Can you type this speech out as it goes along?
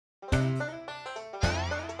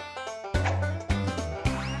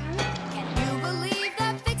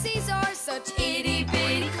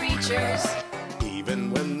creatures.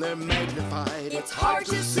 Even when they're magnified, It's hard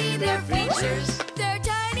to see their features. They're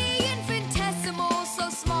tiny, infinitesimal, so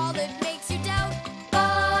small it makes you doubt.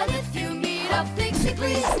 But if you meet a Fixie,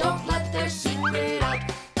 please don't let their secret out.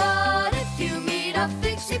 But if you meet a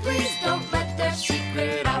Fixie, please don't let their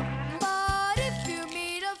secret out. But if you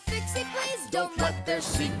meet a Fixie, please don't let their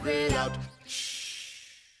secret out.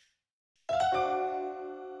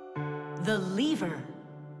 The lever.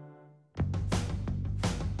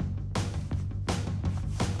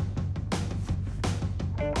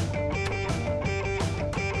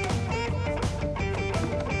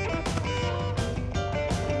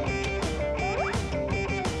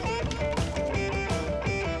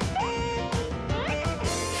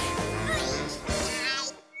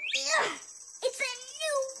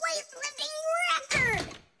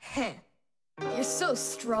 You're so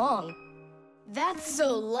strong. That's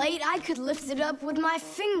so light I could lift it up with my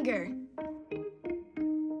finger.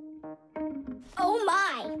 Oh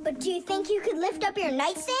my! But do you think you could lift up your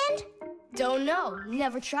nightstand? Don't know.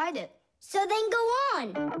 Never tried it. So then go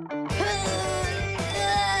on.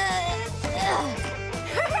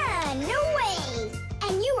 No way!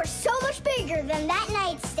 And you are so much bigger than that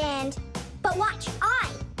nightstand. But watch,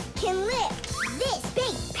 I can lift this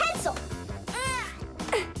big pencil.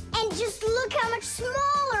 And just look how much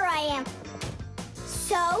smaller I am.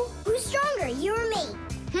 So, who's stronger, you or me?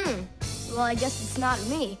 Well, I guess it's not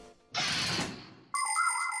me.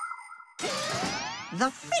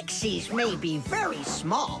 The Fixies may be very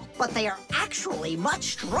small, but they are actually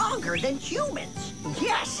much stronger than humans.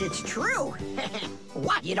 Yes, it's true.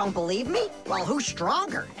 What, you don't believe me? Well, who's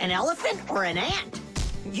stronger, an elephant or an ant?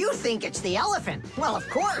 You think it's the elephant. Well, of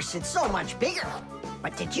course, it's so much bigger.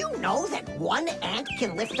 But did you know that one ant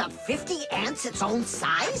can lift up 50 ants its own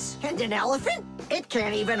size? And an elephant? It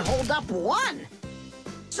can't even hold up one.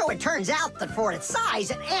 So it turns out that for its size,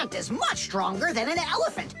 an ant is much stronger than an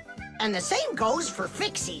elephant. And the same goes for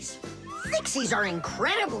Fixies. Fixies are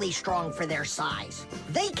incredibly strong for their size.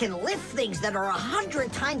 They can lift things that are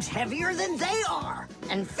 100 times heavier than they are.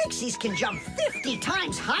 And Fixies can jump 50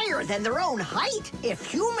 times higher than their own height. If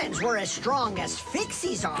humans were as strong as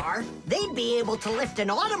Fixies are, they'd be able to lift an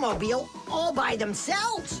automobile all by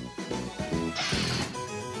themselves.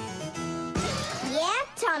 Yeah,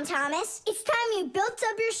 Tom Thomas. It's time you built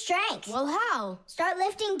up your strength. Well, how? Start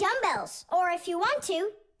lifting dumbbells. Or if you want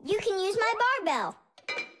to, you can use my barbell.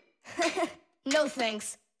 No,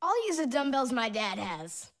 thanks. I'll use the dumbbells my dad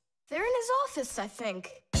has. They're in his office, I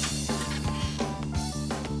think.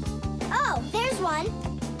 Oh, there's one.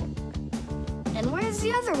 And where's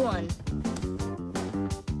the other one?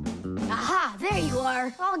 Aha, there you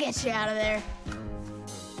are. I'll get you out of there.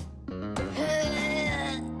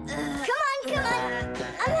 Come on.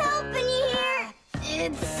 I'm helping you here.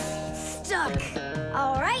 It's stuck.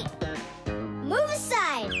 All right. Move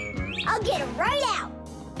aside. I'll get it right out.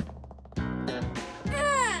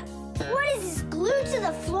 What is this, glued to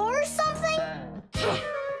the floor or something?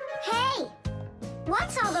 Hey,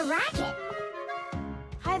 what's all the racket?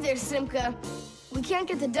 Hi there, Simka. We can't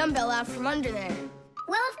get the dumbbell out from under there.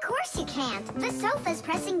 Well, of course you can't. The sofa's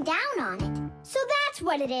pressing down on it. So that's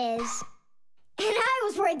what it is. And I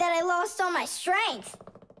was worried that I lost all my strength.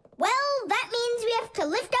 Well, that means we have to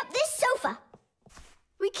lift up this sofa.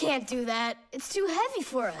 We can't do that. It's too heavy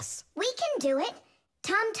for us. We can do it.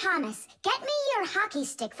 Tom Thomas, get me your hockey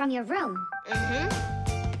stick from your room.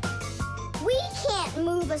 We can't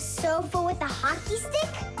move a sofa with a hockey stick.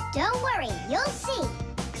 Don't worry, you'll see.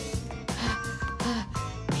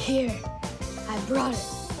 Here, I brought it.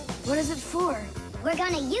 What is it for? We're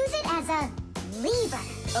gonna use it as a lever.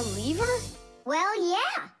 A lever? Well,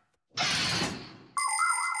 yeah.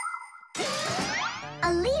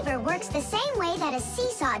 A lever works the same way that a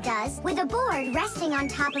seesaw does, with a board resting on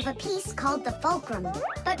top of a piece called the fulcrum.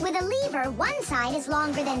 But with a lever, one side is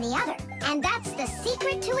longer than the other, and that's the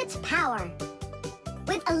secret to its power.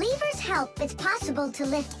 With a lever's help, it's possible to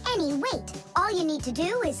lift any weight. All you need to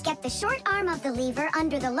do is get the short arm of the lever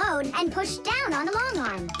under the load and push down on the long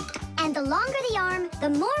arm. And the longer the arm, the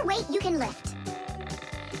more weight you can lift.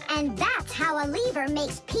 And that's how a lever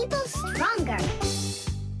makes people stronger.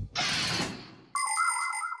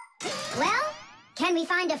 Well, can we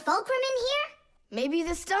find a fulcrum in here? Maybe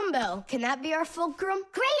this dumbbell. Can that be our fulcrum?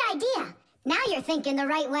 Great idea! Now you're thinking the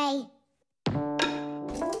right way.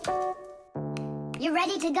 You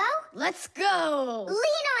ready to go? Let's go!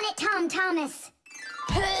 Lean on it, Tom Thomas.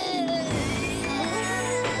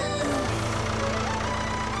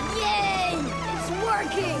 Yay! It's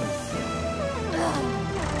working!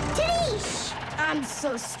 Tadoosh! I'm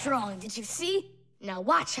so strong, did you see? Now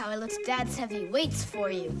watch how I lift Dad's heavy weights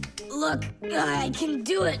for you. Look, I can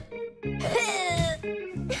do it.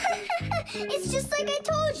 It's just like I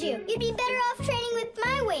told you. You'd be better off training with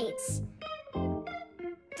my weights.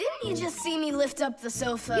 Didn't you just see me lift up the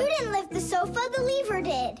sofa? You didn't lift the sofa, the lever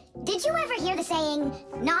did. Did you ever hear the saying,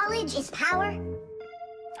 knowledge is power?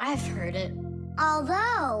 I've heard it.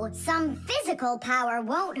 Although, some physical power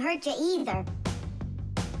won't hurt you either.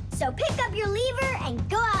 So pick up your lever and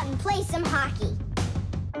go out and play some hockey.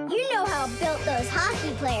 You know how built those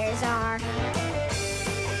hockey players are.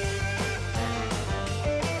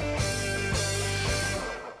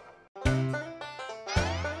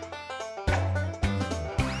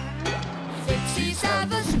 Fixies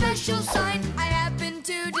have a special sign I happen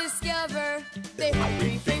to discover. They have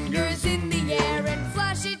 3 fingers in the air and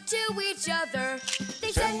flash it to each other.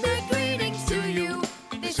 They send their greetings to you.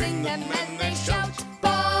 They sing them and they shout.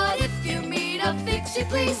 But if you meet a Fixie,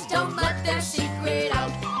 please don't let their secret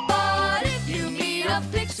out. But if you meet a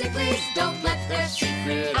Fixie, please don't let their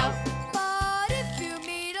secret out. But if you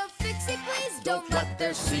meet a Fixie, please don't let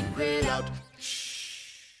their secret out.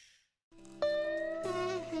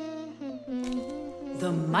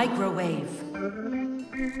 The microwave.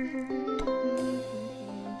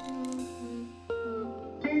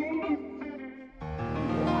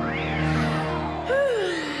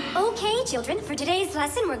 Okay, children, for today's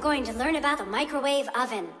lesson, we're going to learn about the microwave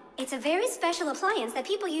oven. It's a very special appliance that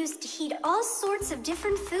people use to heat all sorts of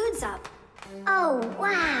different foods up. Oh,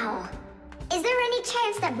 wow. Is there any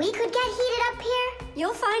chance that we could get heated up here?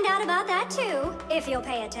 You'll find out about that too, if you'll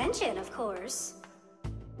pay attention, of course.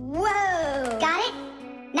 Whoa! Got it?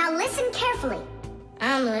 Now listen carefully.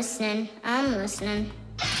 I'm listening.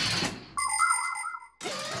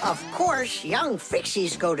 Of course, young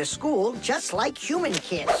Fixies go to school just like human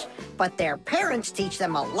kids, but their parents teach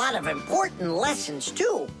them a lot of important lessons,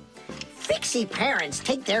 too. Fixie parents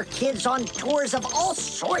take their kids on tours of all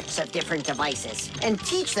sorts of different devices and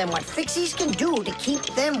teach them what Fixies can do to keep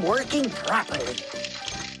them working properly.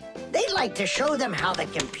 They like to show them how the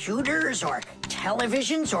computers or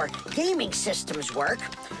televisions or gaming systems work,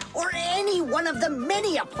 or any one of the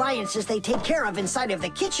many appliances they take care of inside of the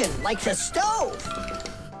kitchen, like the stove.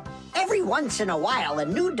 Every once in a while, a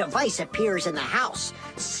new device appears in the house,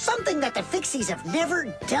 something that the Fixies have never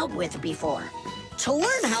dealt with before. To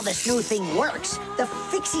learn how this new thing works, the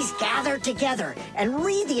Fixies gather together and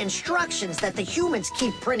read the instructions that the humans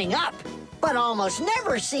keep printing up, but almost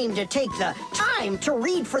never seem to take the time to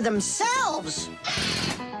read for themselves.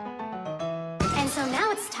 And so now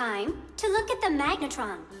it's time to look at the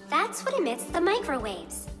magnetron. That's what emits the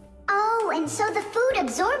microwaves. Oh, and so the food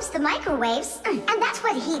absorbs the microwaves, and that's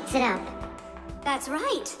what heats it up. That's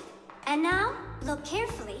right. And now, look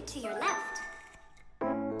carefully to your left.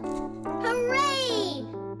 Hooray!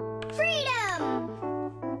 Freedom!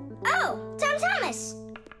 Oh, Tom Thomas.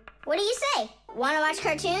 What do you say? Want to watch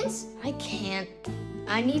cartoons? I can't.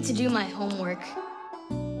 I need to do my homework.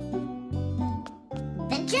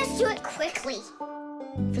 Then just do it quickly.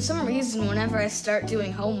 For some reason, whenever I start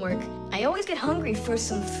doing homework, I always get hungry for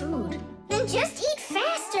some food. Then just eat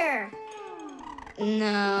faster.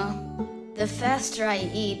 No. The faster I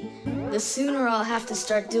eat, the sooner I'll have to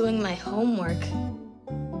start doing my homework.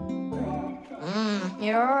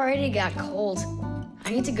 It already got cold. I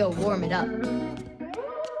need to go warm it up.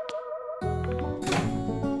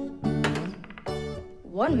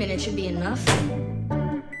 1 minute should be enough.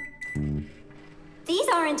 These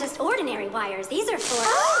aren't just ordinary wires. These are for...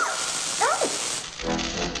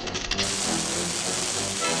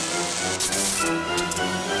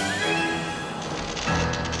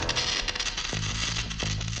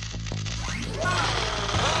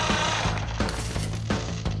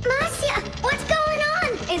 Masiya, what's going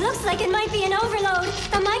on? It looks like it might be an overload.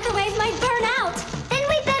 The microwave might burn out. Then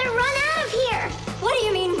we better run out of here. What do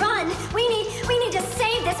you mean, run? We need to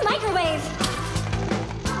save this microwave.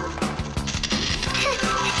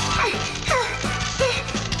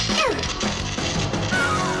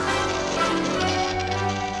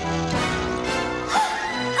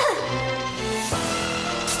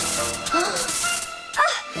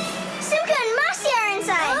 Simka and Masiya are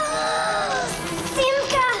inside.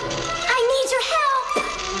 Simka, I need your help.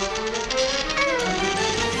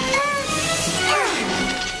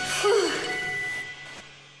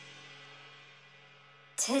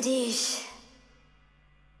 Tadish.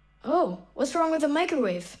 Oh, what's wrong with the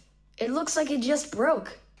microwave? It looks like it just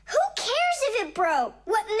broke. Who cares if it broke?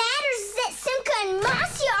 What matters is that Simka and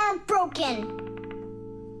Masiya aren't broken.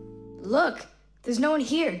 Look, there's no one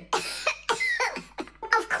here.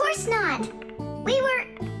 Of course not. We were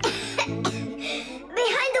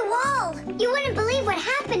behind the wall. You wouldn't believe what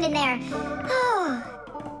happened in there.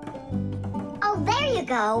 Oh, there you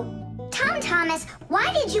go. Tom Thomas,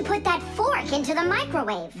 why did you put that fork into the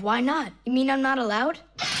microwave? Why not? You mean I'm not allowed?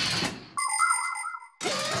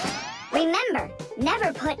 Remember,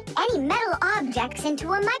 never put any metal objects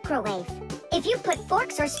into a microwave. If you put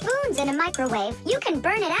forks or spoons in a microwave, you can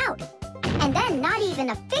burn it out. And then not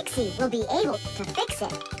even a Fixie will be able to fix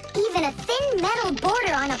it. Even a thin metal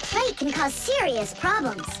border on a plate can cause serious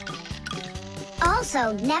problems.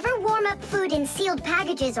 Also, never warm up food in sealed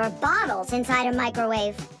packages or bottles inside a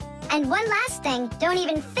microwave. And one last thing, don't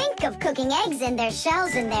even think of cooking eggs in their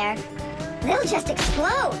shells in there. They'll just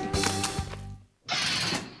explode.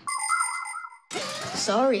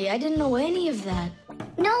 Sorry, I didn't know any of that.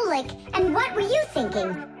 Nolik, and what were you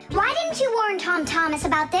thinking? Why didn't you warn Tom Thomas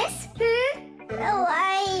about this?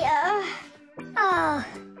 Oh,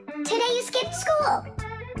 today you skipped school.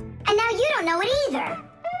 And now you don't know it either.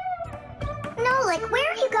 Nolik,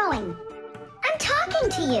 where are you going? I'm talking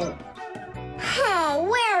to you. Oh,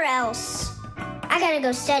 where else? I gotta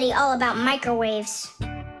go study all about microwaves.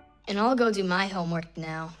 And I'll go do my homework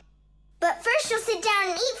now. But first you'll sit down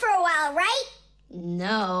and eat for a while, right?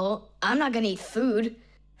 No, I'm not gonna eat food.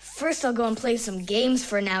 First I'll go and play some games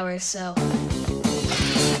for an hour or so.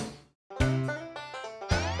 Can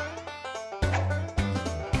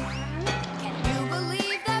you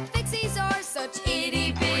believe that Fixies are such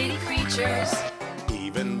itty-bitty creatures?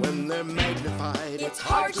 Even when they're magnified, It's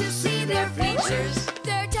hard to see their features.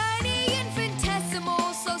 They're tiny,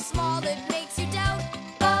 infinitesimal, so small it makes you doubt.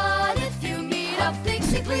 But if you meet a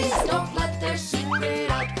Fixie, please don't let their secret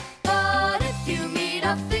out. But if you meet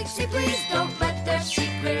a Fixie, please don't let their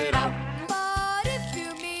secret out. But if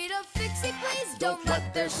you meet a Fixie, please don't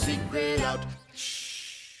let their secret out.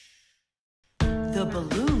 The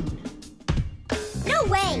balloon. No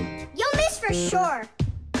way! You'll miss for sure.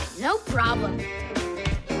 No problem.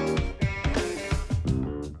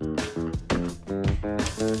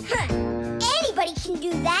 Anybody can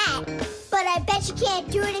do that. But I bet you can't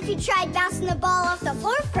do it if you tried bouncing the ball off the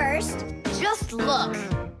floor first. Just look.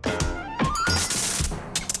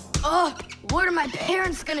 Oh, what are my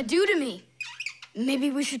parents gonna do to me?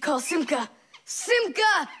 Maybe we should call Simka.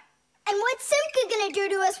 Simka! And what's Simka gonna do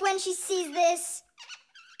to us when she sees this?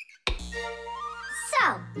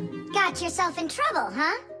 So, got yourself in trouble,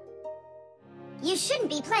 huh? You shouldn't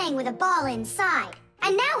be playing with a ball inside.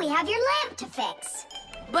 And now we have your lamp to fix.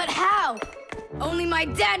 But how? Only my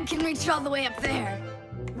dad can reach all the way up there.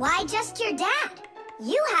 Why just your dad?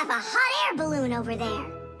 You have a hot air balloon over there.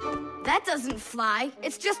 That doesn't fly.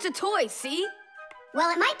 It's just a toy, see? Well,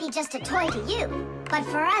 it might be just a toy to you, but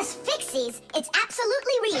for us Fixies, it's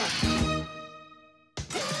absolutely real.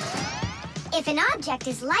 If an object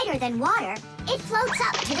is lighter than water, it floats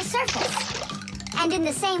up to the surface. And in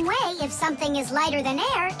the same way, if something is lighter than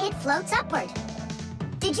air, it floats upward.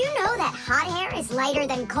 Did you know that hot air is lighter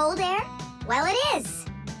than cold air? Well, it is.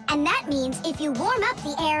 And that means if you warm up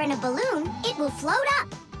the air in a balloon, it will float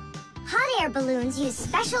up. Hot air balloons use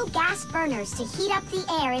special gas burners to heat up the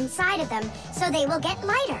air inside of them so they will get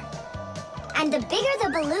lighter. And the bigger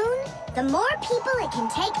the balloon, the more people it can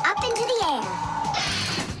take up into the air.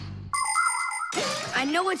 I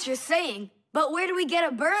know what you're saying, but where do we get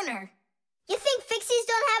a burner? You think Fixies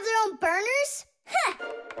don't have their own burners? Huh!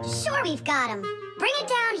 Sure we've got them. Bring it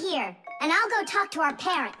down here, and I'll go talk to our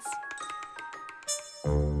parents.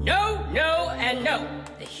 No, no, and no.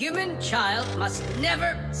 The human child must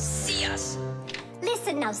never see us.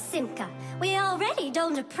 Listen now, Simka. We already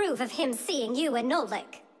don't approve of him seeing you and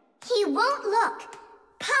Nolik. He won't look.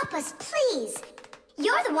 Papus, please.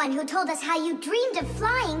 You're the one who told us how you dreamed of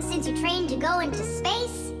flying since you trained to go into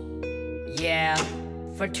space. Yeah.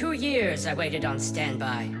 For 2 years I waited on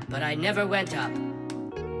standby, but I never went up.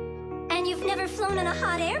 And you've never flown in a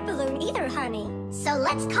hot air balloon either, honey. So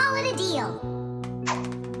let's call it a deal.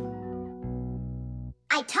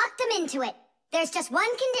 I talked them into it. There's just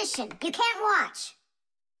one condition. You can't watch.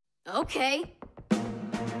 Okay.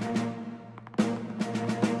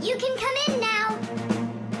 You can come in now.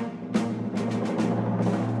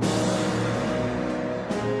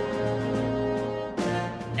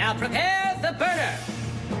 Now prepare the burner.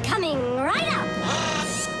 Coming right up.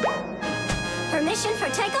 Permission for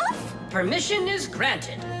takeoff? Permission is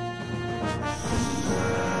granted.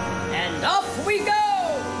 And off we go!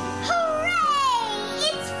 Hooray!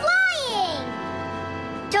 It's flying!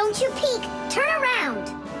 Don't you peek. Turn around.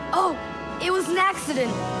 Oh, it was an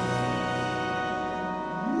accident.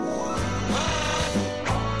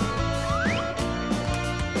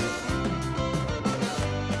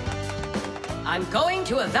 I'm going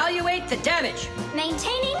to evaluate the damage.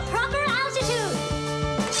 Maintaining proper altitude.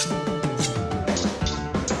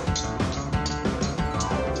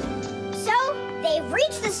 So, they've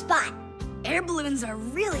reached the spot. air balloons are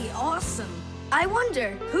really awesome. I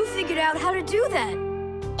wonder, who figured out how to do that?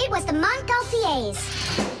 It was the Montgolfiers.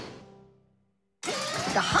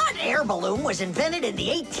 The hot air balloon was invented in the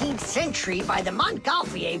 18th century by the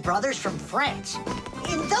Montgolfier brothers from France.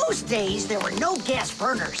 In those days, there were no gas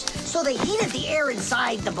burners, so they heated the air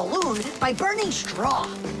inside the balloon by burning straw.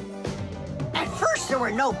 At first, there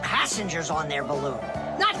were no passengers on their balloon.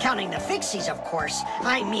 Not counting the Fixies, of course.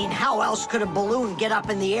 I mean, how else could a balloon get up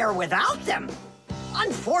in the air without them?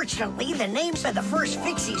 Unfortunately, the names of the first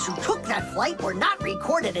Fixies who took that flight were not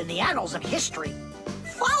recorded in the annals of history.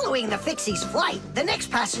 Following the Fixies' flight, the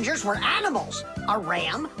next passengers were animals: a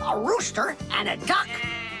ram, a rooster, and a duck.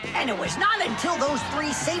 And it was not until those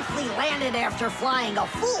three safely landed after flying a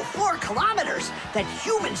full 4 kilometers that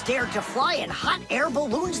humans dared to fly in hot air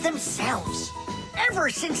balloons themselves. Ever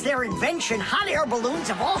since their invention, hot air balloons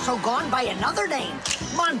have also gone by another name,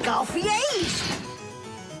 Montgolfiers.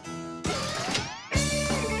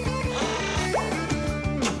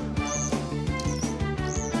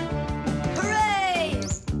 Hooray!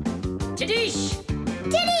 Tidish!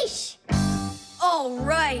 Tidish! All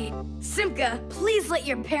right. Simka, please let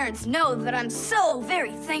your parents know that I'm so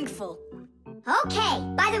very thankful. Okay,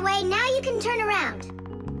 by the way, now you can turn around.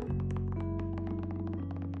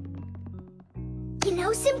 You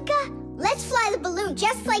know, Simka, let's fly the balloon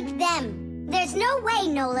just like them. There's no way,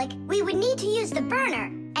 Nolik. We would need to use the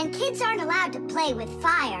burner, and kids aren't allowed to play with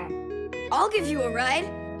fire. I'll give you a ride.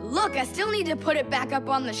 Look, I still need to put it back up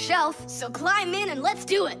on the shelf, so climb in and let's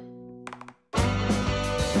do it.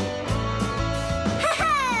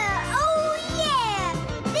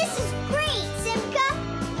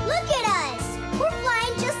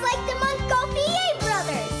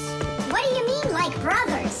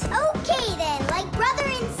 Brothers. Okay then, like brother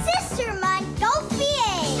and sister,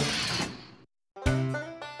 Montgolfier.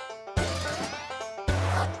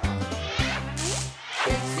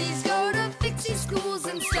 Fixies go to Fixie schools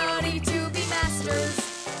and study to be masters.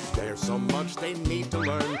 There's so much they need to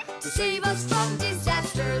learn To save us from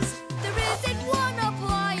disasters. There isn't one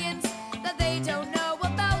appliance that they don't know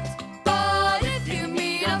about. But if you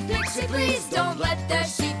meet a Fixie, please don't let their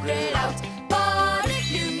secret out. But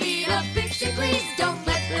if you meet a Fixie, please don't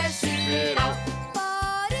let their secret out.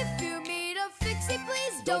 But if you meet a Fixie,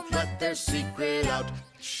 please don't let their secret out.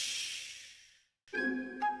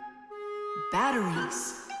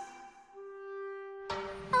 Batteries.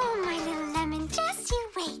 Oh, my little lemon, just you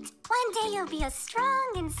wait. One day you'll be a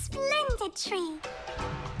strong and splendid tree.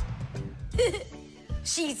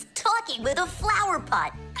 She's talking with a flower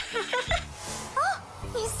pot. Oh,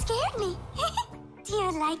 you scared me. Do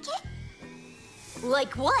you like it?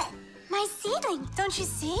 Like what? My seedling, don't you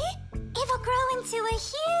see? It will grow into a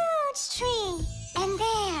huge tree. And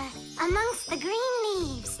there, amongst the green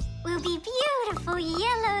leaves, will be beautiful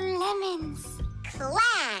yellow lemons.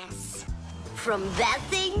 Class! From that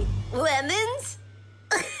thing? Lemons?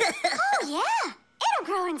 Oh, yeah. It'll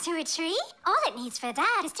grow into a tree. All it needs for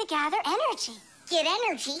that is to gather energy. Get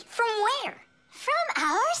energy from where? From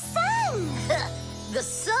our sun. The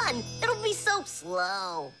sun? It'll be so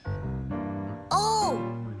slow. Oh,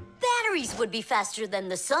 batteries would be faster than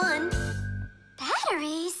the sun.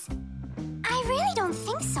 Batteries? I really don't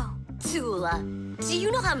think so. Tula, do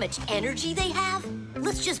you know how much energy they have?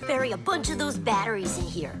 Let's just bury a bunch of those batteries in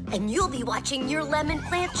here, and you'll be watching your lemon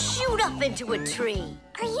plant shoot up into a tree.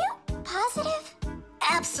 Are you positive?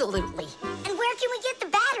 Absolutely. And where can we get the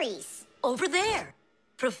batteries? Over there.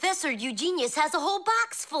 Professor Eugenius has a whole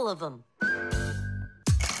box full of them.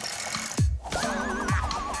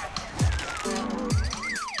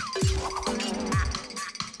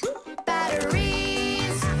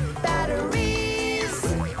 Batteries, batteries.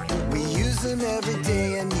 We use them every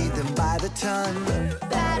day and need them by the ton.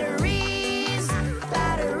 Batteries,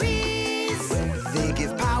 batteries. They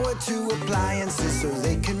give power to appliances so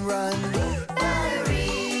they can run.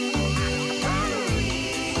 Batteries,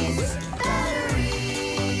 batteries,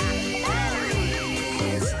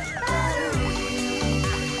 batteries,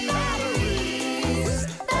 batteries, batteries,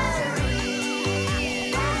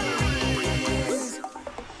 batteries.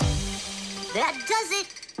 That does it.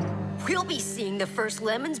 We'll be seeing the first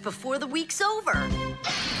lemons before the week's over.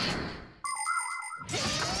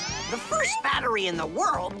 The first battery in the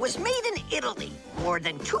world was made in Italy more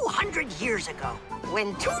than 200 years ago.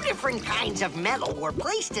 When two different kinds of metal were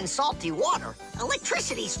placed in salty water,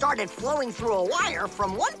 electricity started flowing through a wire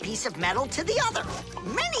from one piece of metal to the other.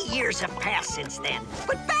 Many years have passed since then,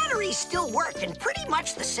 but batteries still work in pretty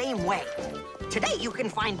much the same way. Today, you can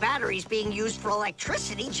find batteries being used for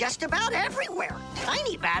electricity just about everywhere.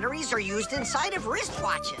 Tiny batteries are used inside of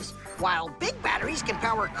wristwatches, while big batteries can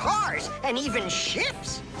power cars and even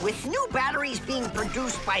ships. With new batteries being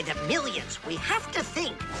produced by the millions, we have to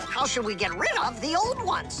think, how should we get rid of the old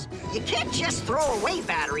ones? You can't just throw away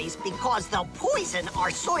batteries because they'll poison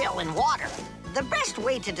our soil and water. The best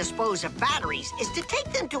way to dispose of batteries is to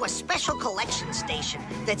take them to a special collection station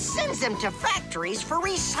that sends them to factories for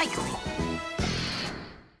recycling.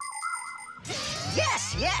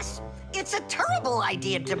 Yes, it's a terrible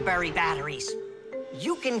idea to bury batteries.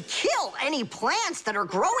 You can kill any plants that are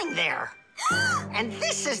growing there. And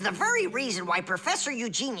this is the very reason why Professor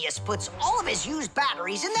Eugenius puts all of his used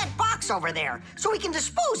batteries in that box over there, so he can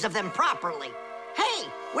dispose of them properly. Hey,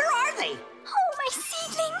 where are they? Oh, my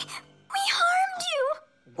seedling! We harmed you!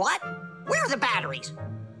 What? Where are the batteries?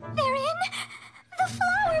 They're in the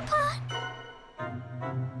flower pot.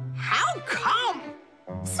 How come?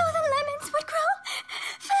 So the lemons would grow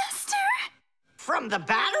faster. From the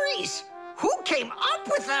batteries? Who came up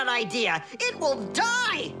with that idea? It will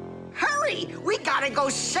die! Hurry! We gotta go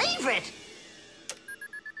save it!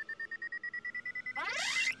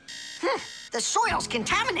 The soil's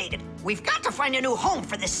contaminated. We've got to find a new home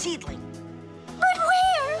for the seedling. But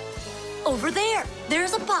where? Over there.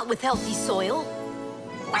 There's a pot with healthy soil.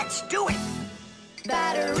 Let's do it.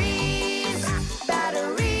 Batteries,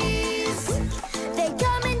 batteries. They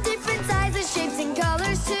come in different sizes, shapes, and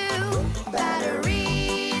colors too.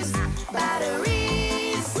 Batteries,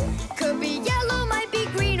 batteries. Could be yellow, might be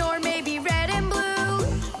green, or maybe red and blue.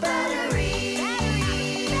 Batteries,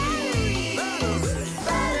 batteries,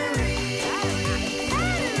 batteries,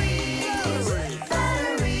 batteries,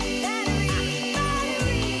 batteries,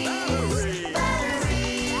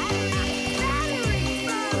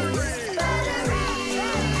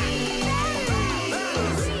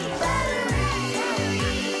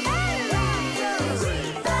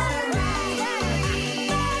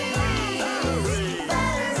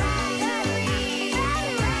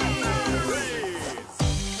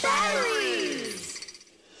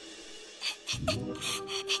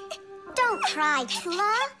 Don't cry,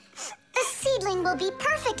 Tula. The seedling will be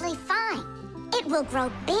perfectly fine. It will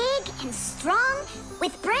grow big and strong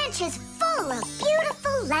with branches full of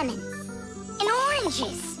beautiful lemons and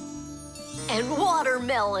oranges. And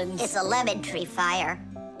watermelons. It's a lemon tree fire.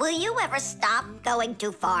 Will you ever stop going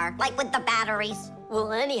too far, like with the batteries?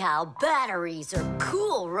 Well, anyhow, batteries are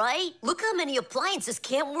cool, right? Look how many appliances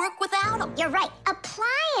can't work without them. You're right.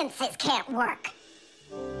 Appliances can't work.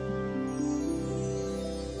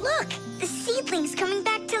 Look, the seedling's coming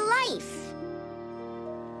back to life.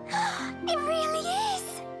 It really is.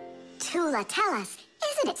 Tula, tell us,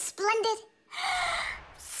 isn't it splendid?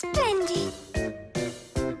 Splendid.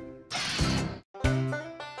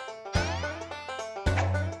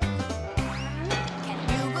 Can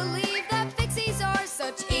you believe that Fixies are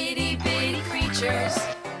such itty-bitty creatures?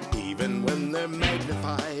 Even when they're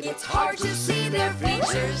magnified, It's hard to see their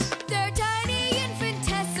features. They're tiny,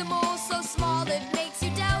 infinitesimal, so small it makes you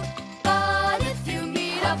doubt. But if you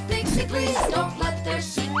meet a Fixie, please don't let their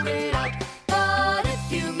secret out. But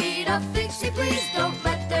if you meet a Fixie, please don't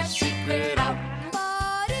let their secret out.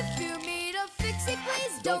 But if you meet a Fixie,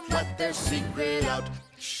 please don't let their secret out.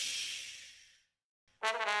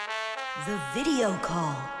 The video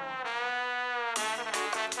call.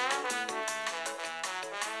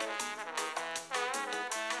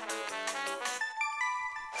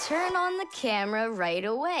 Turn on the camera right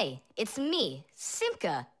away. It's me,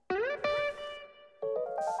 Simka.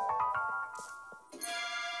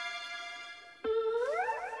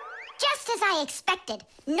 Just as I expected.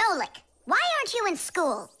 Nolik, why aren't you in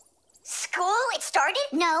school? School? It started?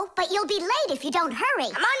 No, but you'll be late if you don't hurry.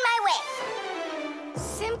 I'm on my way.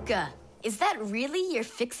 Simka, is that really your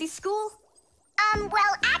Fixie school?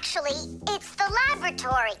 Well, actually, it's the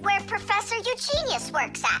laboratory where Professor Eugenius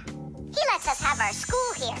works at. He lets us have our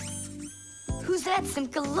school here. Who's that,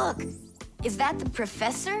 Simka? Look. Is that the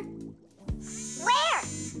professor? Where?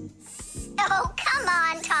 Oh, come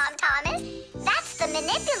on, Tom Thomas. That's the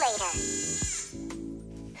manipulator.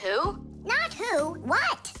 Who? Not who,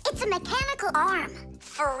 what? It's a mechanical arm.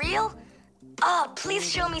 For real? Oh, please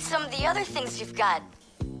show me some of the other things you've got.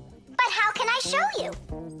 But how can I show you?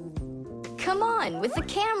 Come on, with the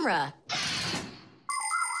camera.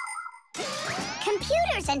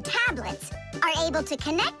 Computers and tablets are able to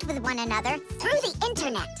connect with one another through the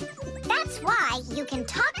internet. That's why you can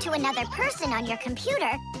talk to another person on your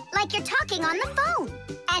computer like you're talking on the phone.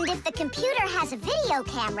 And if the computer has a video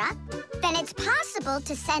camera, then it's possible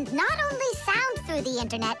to send not only sound through the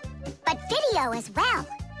internet, but video as well.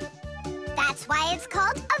 That's why it's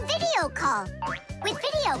called a video call. With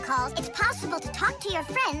video calls, it's possible to talk to your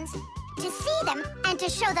friends, to see them, and to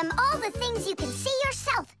show them all the things you can see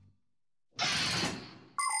yourself.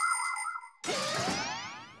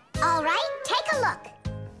 All right, take a look.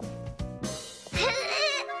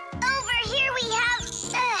 Over here we have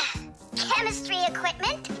chemistry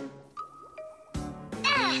equipment.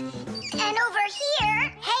 And over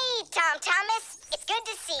here... Hey, Tom Thomas. It's good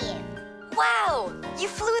to see you. Wow, you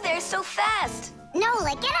flew there so fast.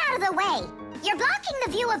 Nolik, get out of the way. You're blocking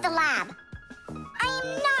the view of the lab. I am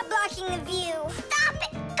not blocking the view. Stop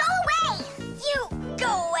it! Go away! You,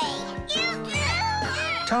 go away!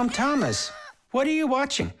 Tom Thomas, what are you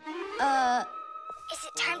watching? Is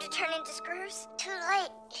it time to turn into screws? Too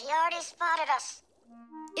late. He already spotted us.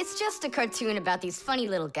 It's just a cartoon about these funny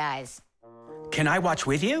little guys. Can I watch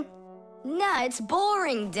with you? Nah, it's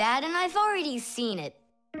boring, Dad, and I've already seen it.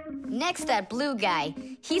 Next, that blue guy,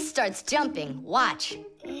 he starts jumping. Watch.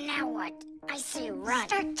 Now what? I say run.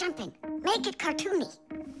 Start jumping. Make it cartoony.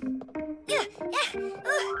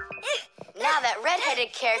 Now that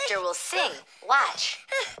redheaded character will sing. Watch.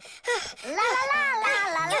 La la la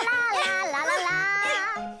la la la la la la.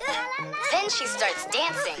 Then she starts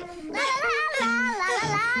dancing. La la la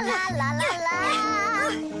la la la la.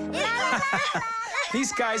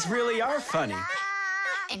 These guys really are funny.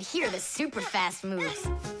 And here are the super fast moves.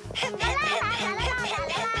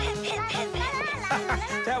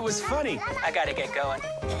 That was funny. I gotta get going.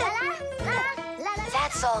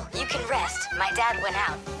 That's all. You can rest. My dad went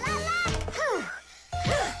out.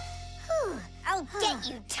 I'll get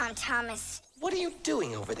you, Tom Thomas. What are you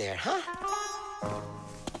doing over there, huh?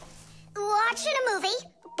 Watching a movie.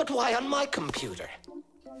 But why on my computer?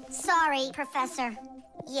 Sorry, Professor.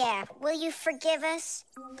 Yeah, will you forgive us?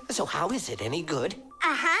 So how is it any good?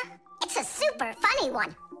 Uh-huh. It's a super funny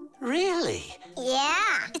one. Really?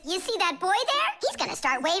 Yeah. You see that boy there? He's gonna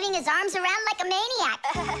start waving his arms around like a maniac.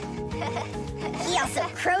 He also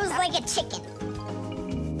crows like a chicken.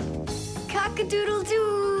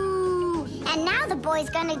 Cock-a-doodle-doo! And now the boy's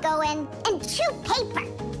gonna go in and chew paper.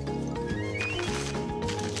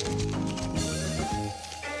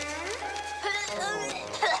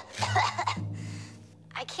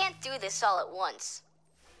 I can't do this all at once.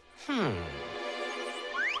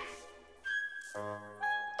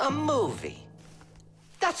 A movie.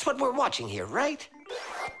 That's what we're watching here, right?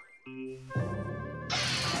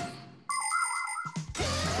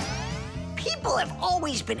 People have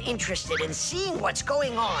always been interested in seeing what's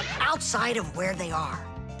going on outside of where they are.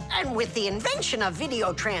 And with the invention of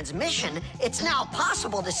video transmission, it's now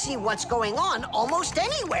possible to see what's going on almost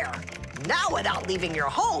anywhere. Now, without leaving your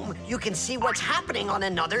home, you can see what's happening on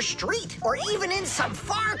another street or even in some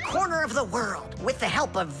far corner of the world. With the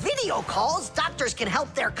help of video calls, doctors can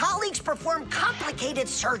help their colleagues perform complicated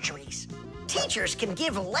surgeries. Teachers can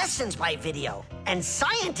give lessons by video, and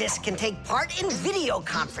scientists can take part in video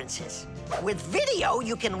conferences. With video,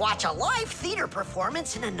 you can watch a live theater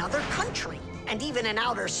performance in another country. And even in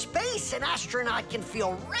outer space, an astronaut can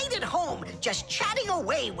feel right at home just chatting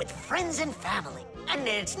away with friends and family. And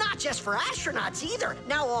it's not just for astronauts either.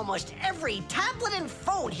 Now almost every tablet and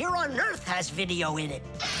phone here on Earth has video in it.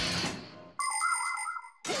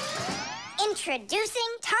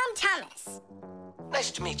 Introducing Tom Thomas.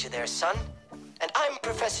 Nice to meet you there, son. And I'm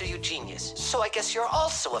Professor Eugenius, so I guess you're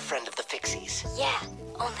also a friend of the Fixies. Yeah,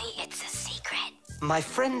 only it's a secret. My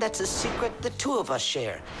friend, that's a secret the two of us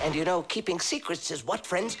share. And you know, keeping secrets is what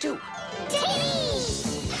friends do.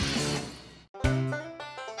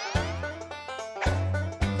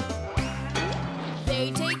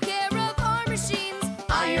 They take care of our machines,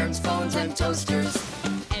 irons, phones, and toasters,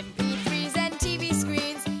 MP3s and TV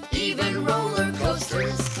screens, even roller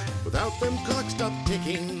coasters. Without them, clocks stop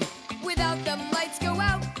ticking. Without them, lights go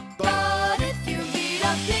out. But if you meet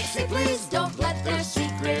a Fixie, please don't let their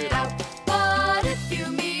secret out. But if you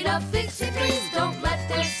meet a Fixie, please don't let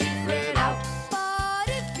their secret out. But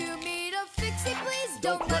if you meet a Fixie, please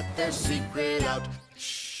Don't let their secret out.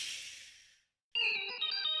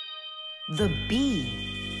 The bee.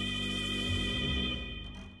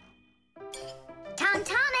 Tom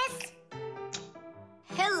Thomas!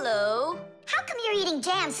 Hello. How come you're eating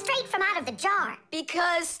jam straight from out of the jar?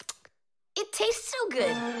 Because it tastes so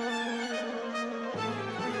good.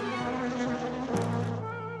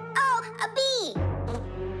 Oh, a bee!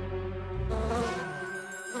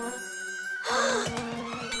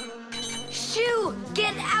 Shoo!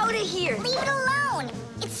 Get out of here! Leave it alone!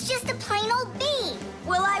 It's just a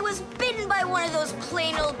one of those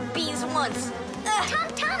plain old bees once. Tom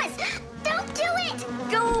Thomas, don't do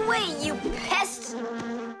it! Go away, you pest!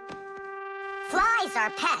 Flies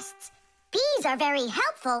are pests. Bees are very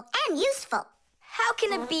helpful and useful. How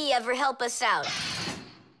can a bee ever help us out?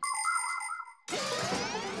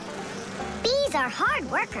 Bees are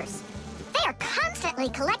hard workers. They are constantly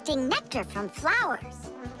collecting nectar from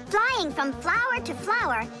flowers. Flying from flower to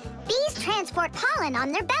flower, bees transport pollen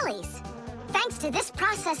on their bellies. Thanks to this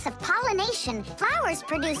process of pollination, flowers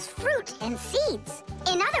produce fruit and seeds.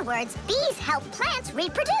 In other words, bees help plants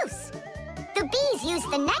reproduce. The bees use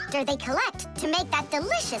the nectar they collect to make that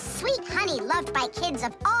delicious sweet honey loved by kids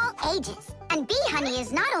of all ages. And bee honey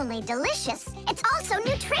is not only delicious, it's also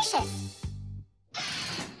nutritious.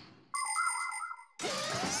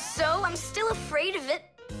 So I'm still afraid of it.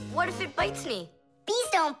 What if it bites me? Bees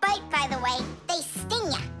don't bite, by the way. They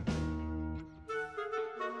sting ya.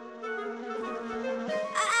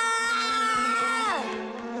 Ah!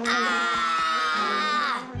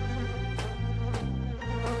 Ah!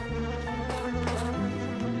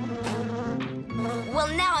 Well,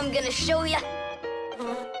 now I'm gonna show ya.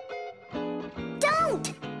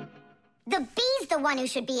 Don't! The bee's the one who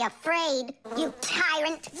should be afraid, you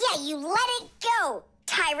tyrant. Yeah, you let it go,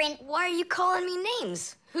 tyrant. Why are you calling me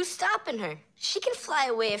names? Who's stopping her? She can fly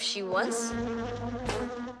away if she wants.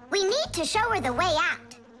 We need to show her the way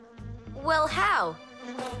out. Well, how?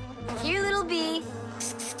 Here, little bee.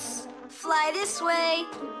 Fly this way.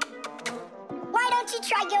 Why don't you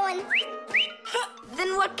try going?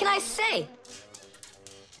 Then what can I say?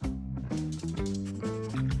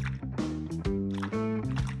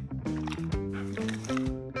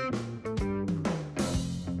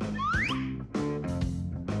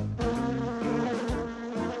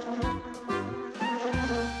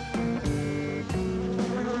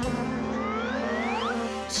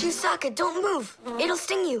 Chisaka, don't move. It'll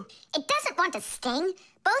sting you. It doesn't want to sting.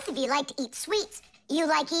 Both of you like to eat sweets. You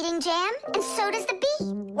like eating jam, and so does the bee.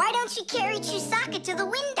 Why don't you carry Chisaka to the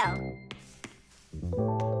window?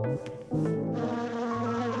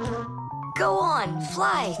 Go on,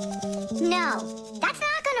 fly. No, that's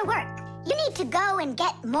not gonna work. You need to go and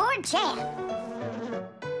get more jam.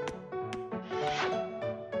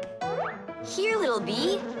 Here, little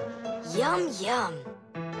bee. Yum, yum.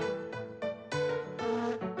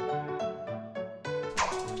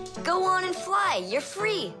 Go on and fly. You're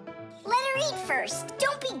free. Let her eat first.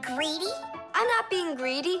 Don't be greedy. I'm not being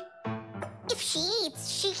greedy. If she eats,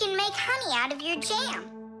 she can make honey out of your jam.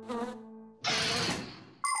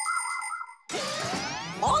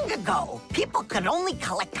 Long ago, people could only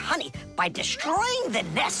collect honey by destroying the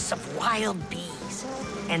nests of wild bees.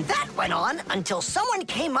 And that went on until someone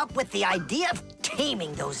came up with the idea of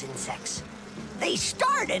taming those insects. They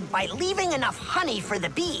started by leaving enough honey for the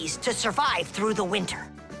bees to survive through the winter.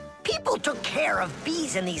 People took care of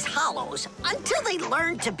bees in these hollows until they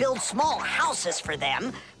learned to build small houses for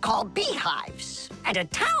them called beehives. And a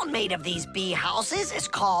town made of these bee houses is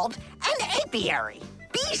called an apiary.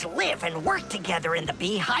 Bees live and work together in the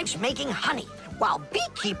beehives making honey, while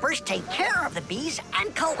beekeepers take care of the bees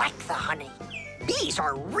and collect the honey. Bees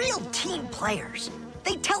are real team players.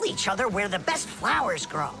 They tell each other where the best flowers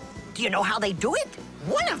grow. Do you know how they do it?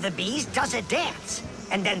 One of the bees does a dance,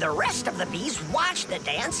 and then the rest of the bees watch the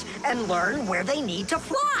dance and learn where they need to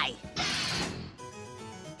fly.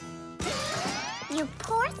 You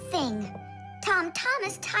poor thing. Tom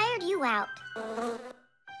Thomas tired you out.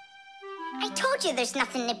 I told you there's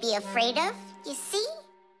nothing to be afraid of. You see?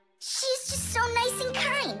 She's just so nice and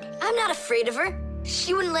kind. I'm not afraid of her.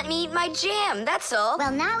 She wouldn't let me eat my jam, that's all.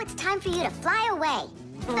 Well, now it's time for you to fly away.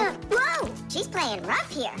 Whoa! She's playing rough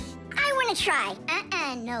here. I want to try.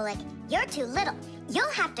 Nolik. You're too little.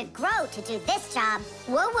 You'll have to grow to do this job.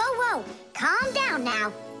 Whoa, whoa, whoa. Calm down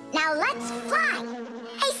now. Now let's fly.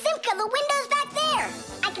 Hey, Simka, the window's back there.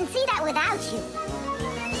 I can see that without you.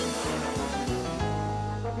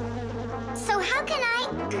 So how can I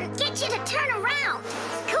get you to turn around?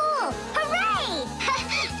 Cool! Hooray!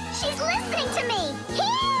 She's listening to me!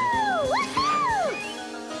 Phew! Woohoo!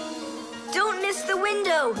 Don't miss the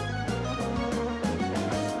window!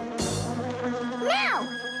 Now!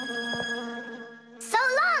 So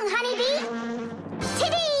long, honeybee!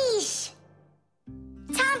 Tidish!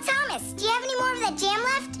 Tom Thomas, do you have any more of that jam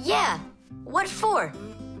left? Yeah. What for?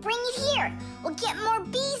 Bring it here. We'll get more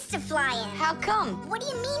bees to fly in. How come? What do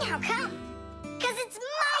you mean, how come? Because it's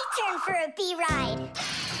my turn for a bee ride.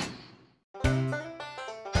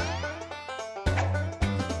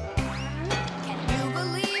 Can you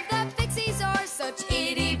believe that Fixies are such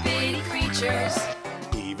itty-bitty creatures?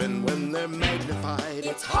 Even when they're magnified,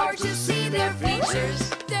 It's hard to see their features.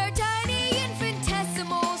 They're tiny,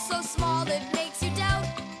 infinitesimal, so small that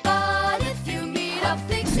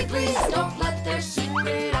please, don't let their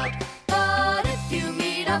secret out. But if you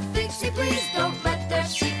meet a Fixie, please don't let their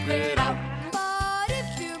secret out. But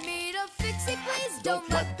if you meet a Fixie, please Don't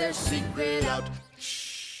let their secret out.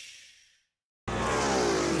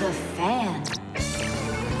 The fan.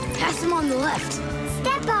 Pass him on the left.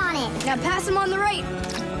 Step on it. Now pass him on the right.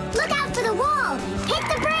 Look out for the wall. Hit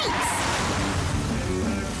the brakes.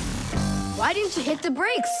 Why didn't you hit the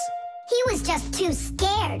brakes? He was just too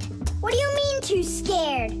scared. What do you mean too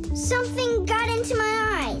scared? Something got into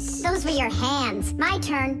my eyes. Those were your hands. My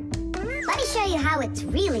turn. Let me show you how it's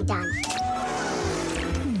really done.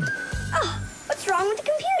 Oh, what's wrong with the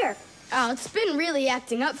computer? Oh, it's been really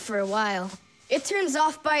acting up for a while. It turns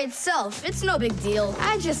off by itself. It's no big deal.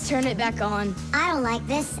 I just turn it back on. I don't like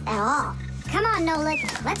this at all. Come on,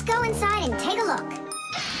 Nolik. Let's go inside and take a look.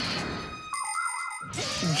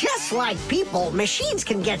 Just like people, machines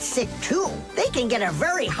can get sick too. They can get a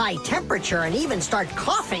very high temperature and even start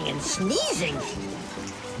coughing and sneezing.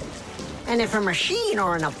 And if a machine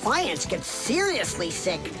or an appliance gets seriously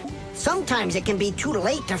sick, sometimes it can be too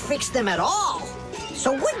late to fix them at all.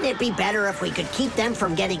 So wouldn't it be better if we could keep them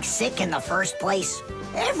from getting sick in the first place?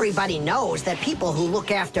 Everybody knows that people who look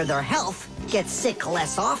after their health get sick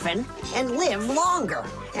less often and live longer.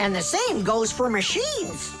 And the same goes for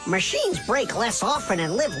machines. Machines break less often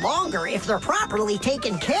and live longer if they're properly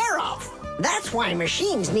taken care of. That's why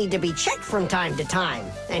machines need to be checked from time to time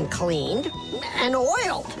and cleaned and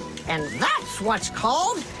oiled. And that's what's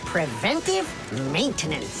called preventive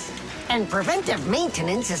maintenance. And preventive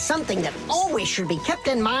maintenance is something that always should be kept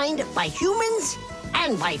in mind by humans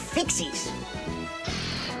and by Fixies.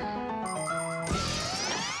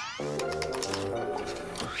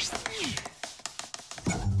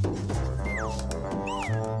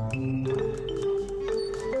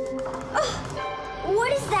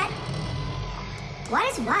 What is that? What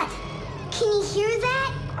is what? Can you hear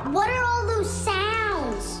that? What are all those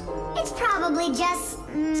sounds? It's probably just,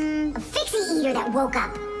 a Fixie eater that woke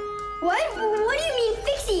up. What? What do you mean,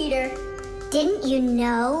 Fixie eater? Didn't you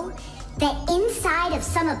know that inside of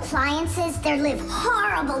some appliances there live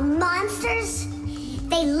horrible monsters?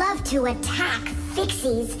 They love to attack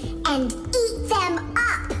Fixies and eat them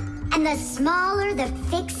up. And the smaller the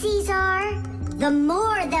Fixies are, the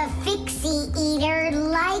more the Fixie eater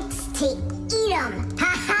likes to eat them.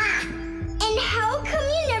 Ha ha! And how come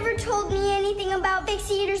you never told me anything about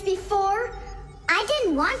Fixie eaters before? I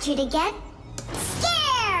didn't want you to get scared!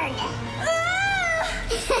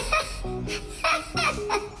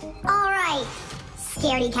 All right,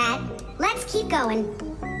 scaredy cat, let's keep going.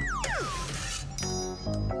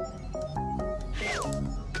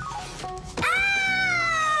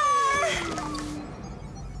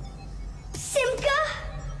 Simka,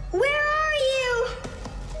 where are you?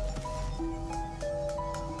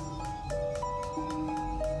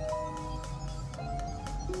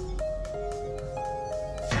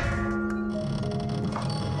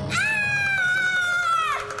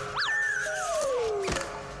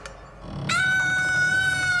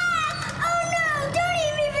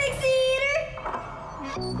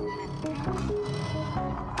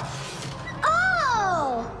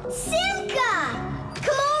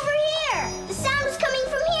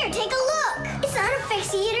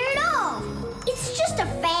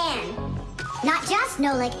 Not just,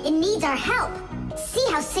 Nolik, it needs our help. See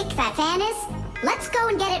how sick that fan is? Let's go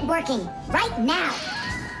and get it working, right now.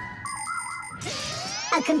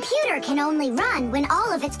 A computer can only run when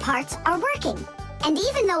all of its parts are working. And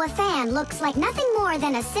even though a fan looks like nothing more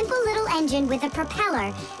than a simple little engine with a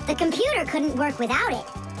propeller, the computer couldn't work without it.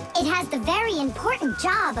 It has the very important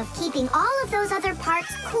job of keeping all of those other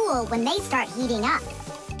parts cool when they start heating up.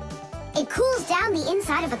 It cools down the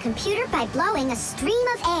inside of a computer by blowing a stream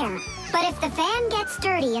of air. But if the fan gets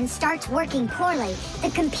dirty and starts working poorly,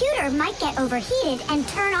 the computer might get overheated and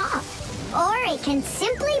turn off. Or it can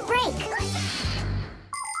simply break.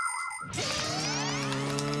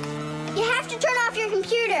 You have to turn off your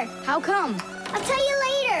computer. How come? I'll tell you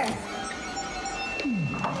later.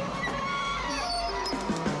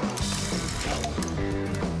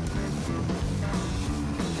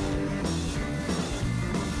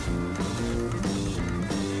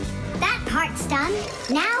 That part's done.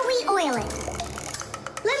 Now we oil it.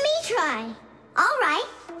 Let me try. All right.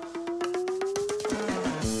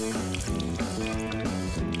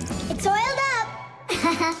 It's oiled up.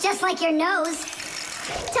 Just like your nose.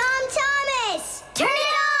 Tom Thomas! Turn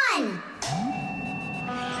it on!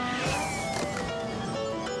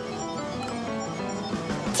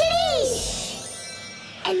 Tidish!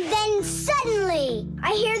 And then suddenly,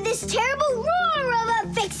 I hear this terrible roar of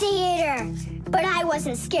a Fixie eater. But I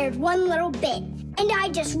wasn't scared one little bit. And I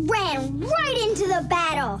just ran right into the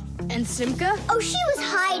battle. And Simka? Oh, she was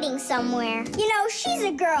hiding somewhere. You know, she's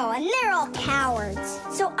a girl and they're all cowards.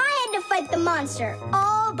 So I had to fight the monster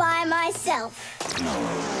all by myself.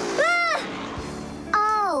 Ah!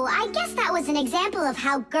 Oh, I guess that was an example of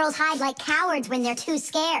how girls hide like cowards when they're too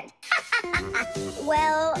scared.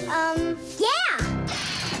 Well, yeah.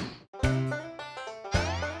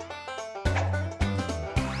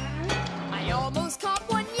 I almost caught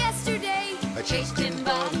one yesterday. I chased him,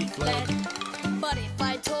 but he fled. But if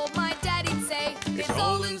I told my dad, he'd say, It's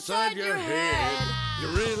all inside your head. You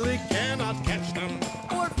really cannot catch them.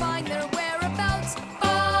 Or find their whereabouts.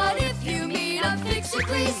 But if you meet a Fixie,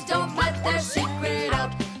 please don't let their secret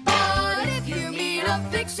out. But if you meet a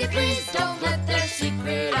Fixie, please don't let their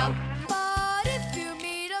secret out. But if you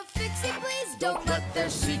meet a Fixie, please don't let their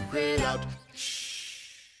secret out.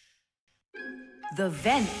 The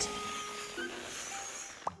vent.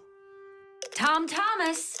 Tom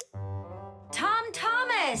Thomas. Tom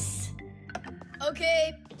Thomas.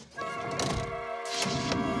 Okay.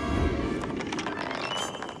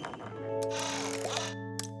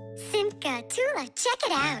 Simka, Tula, check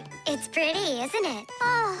it out. It's pretty, isn't it?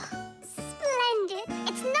 Oh, splendid.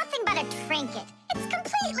 It's nothing but a trinket. It's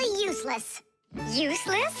completely useless.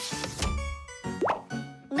 Useless?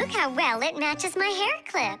 Look how well it matches my hair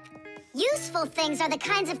clip. Useful things are the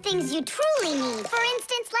kinds of things you truly need. For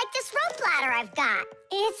instance, like this rope ladder I've got.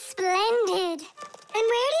 It's splendid. And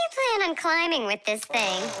where do you plan on climbing with this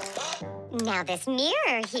thing? Now this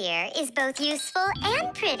mirror here is both useful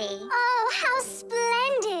and pretty. Oh, how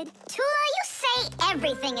splendid. Tula, you say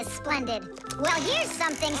everything is splendid. Well, here's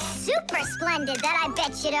something super splendid that I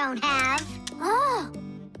bet you don't have. Oh,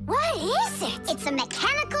 what is it? It's a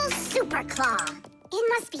mechanical super claw. It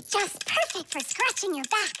must be just perfect for scratching your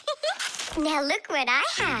back. Now look what I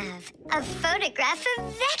have. A photograph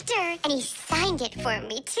of Vector. And he signed it for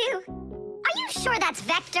me, too. Are you sure that's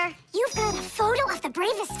Vector? You've got a photo of the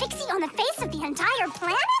bravest Fixie on the face of the entire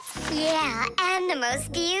planet? Yeah, and the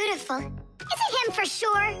most beautiful. Is it him for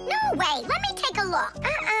sure? No way. Let me take a look.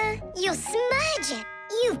 You'll smudge it.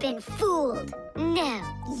 You've been fooled. No.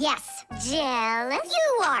 Yes. Jealous?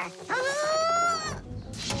 You are.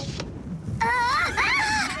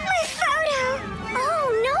 My photo! Oh,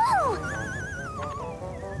 no!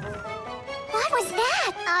 What was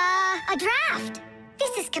that? A draft.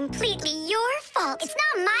 This is completely your fault. It's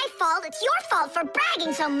not my fault. It's your fault for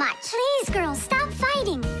bragging so much. Please, girls, stop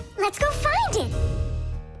fighting. Let's go find it.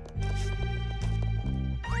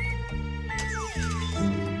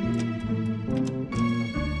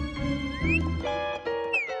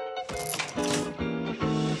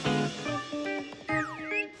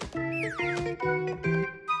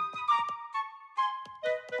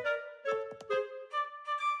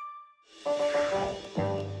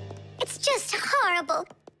 It's just horrible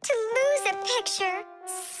to lose a picture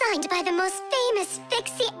signed by the most famous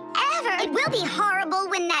Fixie ever. It will be horrible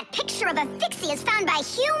when that picture of a Fixie is found by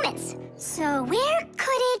humans. So where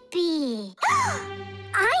could it be?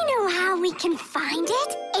 I know how we can find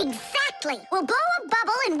it. Exactly. We'll blow a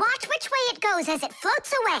bubble and watch which way it goes as it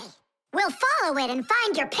floats away. We'll follow it and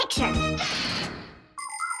find your picture.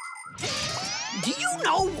 Do you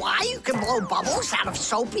know why you can blow bubbles out of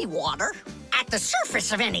soapy water? At the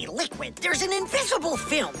surface of any liquid, there's an invisible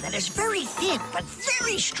film that is very thin but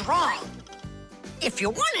very strong. If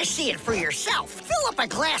you want to see it for yourself, fill up a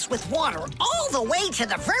glass with water all the way to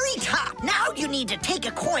the very top. Now you need to take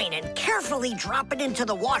a coin and carefully drop it into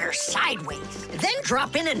the water sideways. Then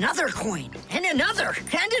drop in another coin, and another,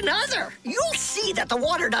 and another. You'll see that the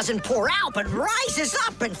water doesn't pour out, but rises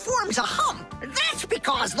up and forms a hump. That's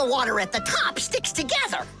because the water at the top sticks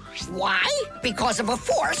together. Why? Because of a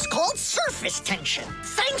force called surface tension.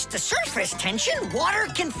 Thanks to surface tension, water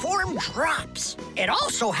can form drops. It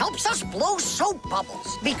also helps us blow soap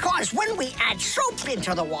bubbles, because when we add soap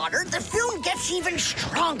into the water, the film gets even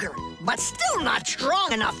stronger, but still not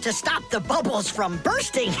strong enough to stop the bubbles from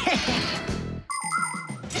bursting.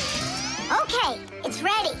 Okay, it's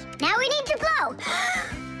ready. Now we need to blow.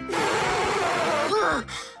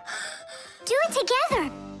 Do it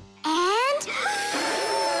together. And...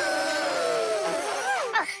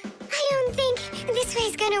 I don't think this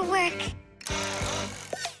way's gonna work.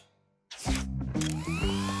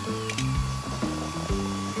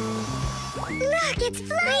 Look, it's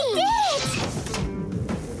flying! We did it!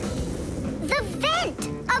 The vent!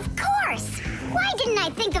 Of course! Why didn't I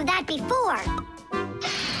think of that before?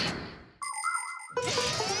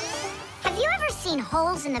 Have you ever seen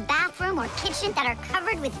holes in the bathroom or kitchen that are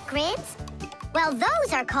covered with grids? Well,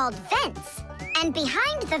 those are called vents. And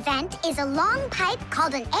behind the vent is a long pipe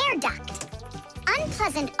called an air duct.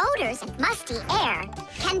 unpleasant odors and musty air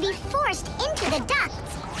can be forced into the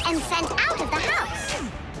ducts and sent out of the house.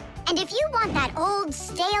 And if you want that old,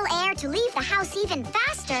 stale air to leave the house even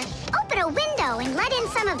faster, open a window and let in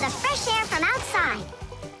some of the fresh air from outside.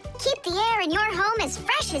 Keep the air in your home as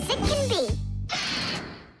fresh as it can be.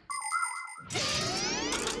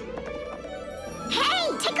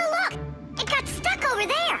 Hey, take a look! It got stuck over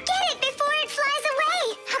there! Get it before it flies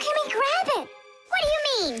away! How can we grab it? What do you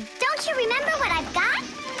mean? Don't you remember what I've got?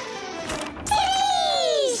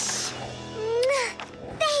 Titties!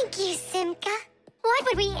 Thank you, Simka. What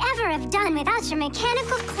would we ever have done without your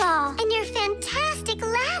mechanical claw and your fantastic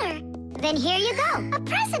ladder? Then here you go, a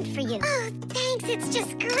present for you. Oh, thanks, it's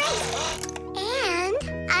just great. And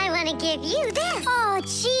I want to give you this. Oh,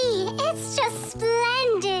 gee, it's just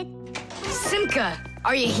splendid. Simka,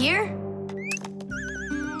 are you here?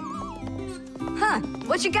 Huh,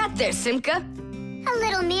 what you got there, Simka? A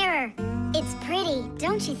little mirror. It's pretty,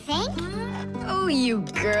 don't you think? Oh, you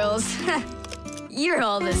girls. You're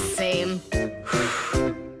all the same. Can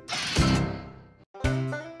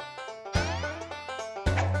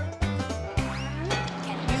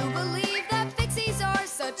you believe that Fixies are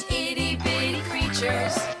such itty-bitty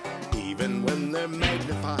creatures? Even when they're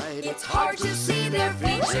magnified, It's hard to see their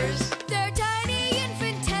features. They're tiny,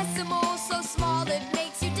 infinitesimal, so small it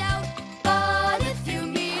makes you doubt. But if you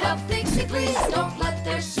meet a Fixie, please don't let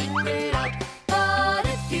their secret out. But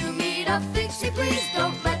if you meet a Fixie, please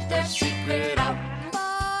don't let their secret out.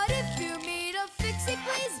 But if you meet a Fixie,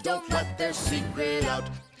 please don't let their secret out.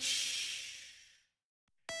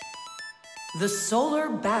 The solar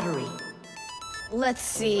battery. Let's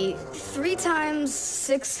see, 3 times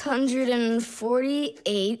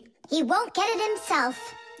 648. He won't get it himself.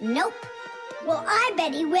 Nope. Well, I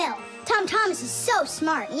bet he will. Tom Thomas is so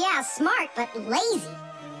smart. Yeah, smart, but lazy.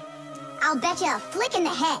 I'll bet you a flick in the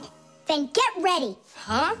head. Then get ready.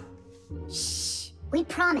 Huh? Shh. We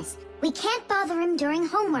promise. We can't bother him during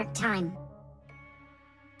homework time.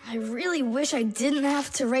 I really wish I didn't have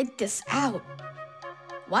to write this out.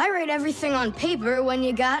 Why write everything on paper when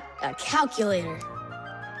you got a calculator?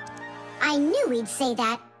 I knew he'd say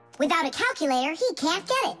that. Without a calculator, he can't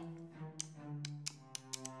get it.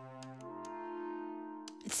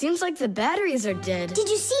 It seems like the batteries are dead. Did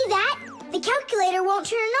you see that? The calculator won't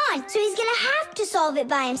turn on, so he's gonna have to solve it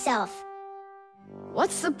by himself.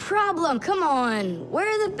 What's the problem? Come on. Where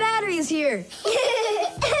are the batteries here?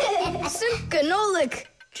 Simka, Nolik,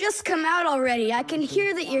 just come out already. I can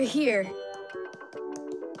hear that you're here.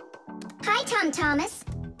 Hi, Tom Thomas.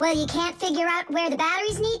 Well, you can't figure out where the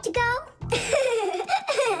batteries need to go?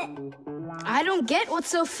 I don't get what's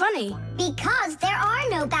so funny. Because there are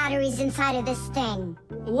no batteries inside of this thing.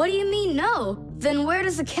 What do you mean, no? Then where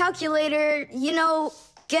does the calculator,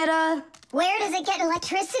 get a... Where does it get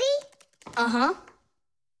electricity? Uh-huh.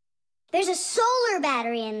 There's a solar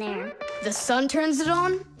battery in there. The sun turns it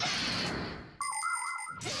on?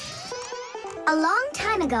 A long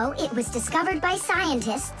time ago, it was discovered by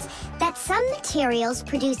scientists that some materials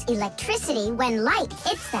produce electricity when light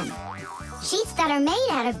hits them. Sheets that are made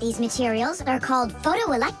out of these materials are called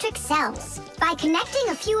photoelectric cells. By connecting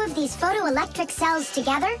a few of these photoelectric cells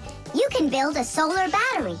together, you can build a solar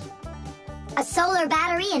battery. A solar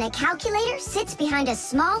battery in a calculator sits behind a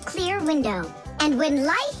small clear window. And when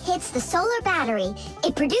light hits the solar battery,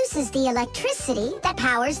 it produces the electricity that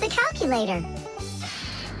powers the calculator.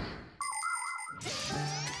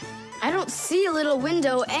 I don't see a little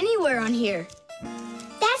window anywhere on here.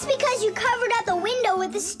 That's because you covered up the window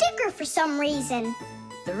with a sticker for some reason.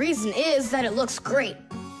 The reason is that it looks great.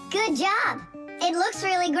 Good job. It looks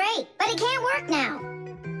really great, but it can't work now.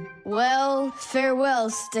 Well, farewell,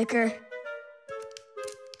 sticker.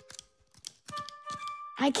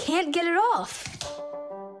 I can't get it off.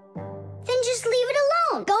 Then just leave it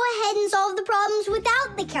alone. Go ahead and solve the problems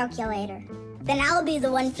without the calculator. Then I'll be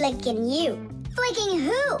the one flicking you. Flicking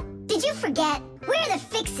who? Did you forget? We're the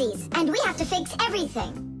Fixies, and we have to fix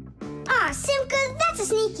everything. Ah, Simka, that's a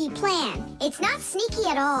sneaky plan. It's not sneaky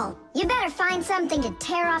at all. You better find something to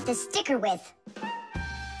tear off the sticker with.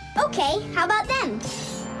 Okay, how about them?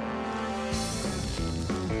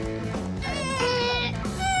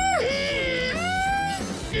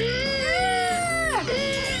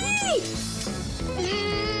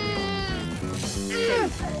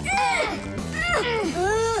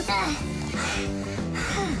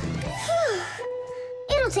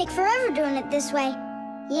 It'll take forever doing it this way.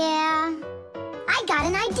 Yeah, I got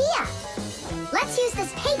an idea. Let's use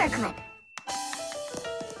this paper clip.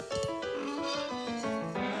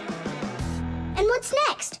 And what's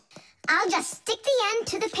next? I'll just stick the end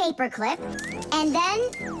to the paper clip and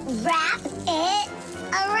then wrap it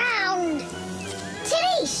around.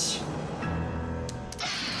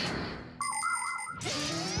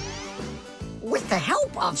 With the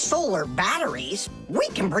help of solar batteries, we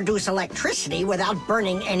can produce electricity without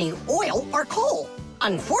burning any oil or coal.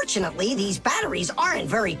 Unfortunately, these batteries aren't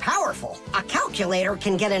very powerful. A calculator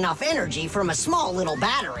can get enough energy from a small little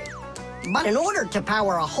battery. But in order to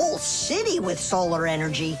power a whole city with solar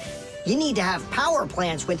energy, you need to have power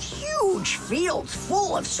plants with huge fields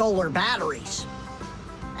full of solar batteries.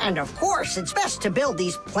 And of course, it's best to build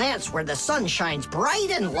these plants where the sun shines bright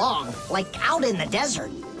and long, like out in the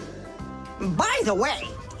desert. By the way,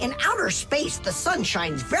 in outer space, the sun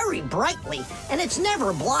shines very brightly, and it's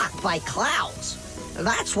never blocked by clouds.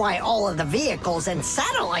 That's why all of the vehicles and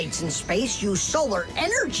satellites in space use solar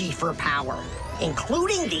energy for power,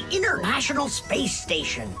 including the International Space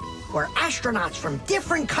Station, where astronauts from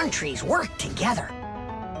different countries work together.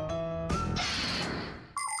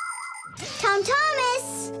 Tom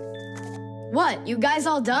Thomas! What, you guys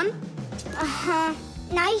all done? Uh-huh.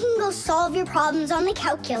 Now you can go solve your problems on the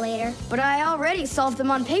calculator. But I already solved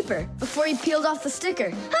them on paper before you peeled off the sticker.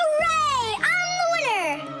 Hooray! I'm the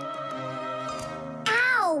winner!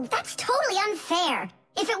 Ow! That's totally unfair.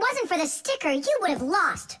 If it wasn't for the sticker, you would have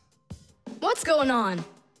lost. What's going on?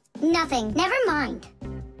 Nothing. Never mind.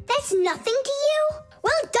 That's nothing to you?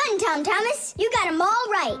 Well done, Tom Thomas. You got them all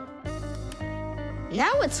right.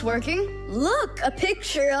 Now it's working. Look, a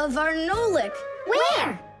picture of our Nolik.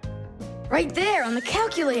 Where? Right there on the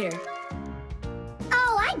calculator.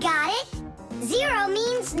 Oh, I got it. 0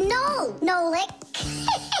 means no, Nolik.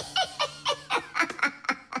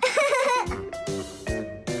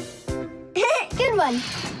 Good one.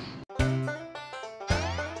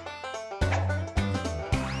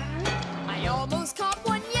 I almost caught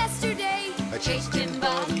one yesterday. I chased him,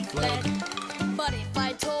 but he fled. But if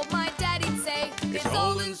I told my dad, he'd say, It's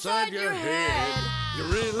all inside your head. You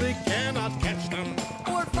really cannot catch them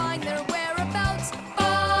or find their whereabouts.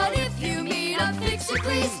 But if you meet a Fixie,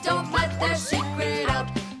 please don't let their secret out.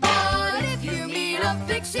 But if you meet a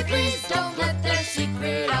Fixie, please don't let their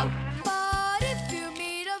secret out. But if you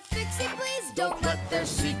meet a Fixie, please don't let their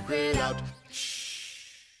secret out.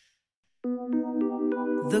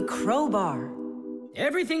 The crowbar.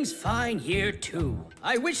 Everything's fine here, too.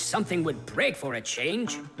 I wish something would break for a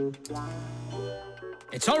change.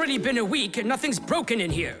 It's already been a week and nothing's broken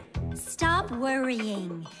in here. Stop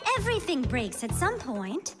worrying. Everything breaks at some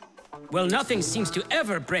point. Well, nothing seems to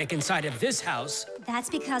ever break inside of this house. That's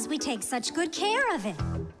because we take such good care of it.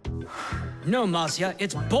 No, Masiya,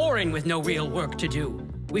 it's boring with no real work to do.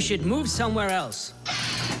 We should move somewhere else.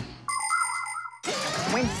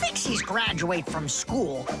 When Fixies graduate from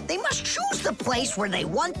school, they must choose the place where they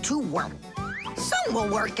want to work. Some will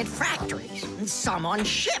work at factories, and some on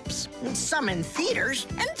ships, and some in theaters,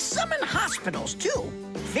 and some in hospitals, too.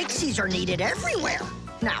 Fixies are needed everywhere.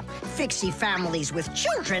 Now, Fixie families with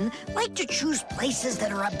children like to choose places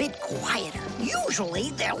that are a bit quieter.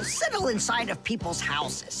 Usually, they'll settle inside of people's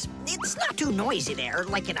houses. It's not too noisy there,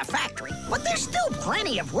 like in a factory, but there's still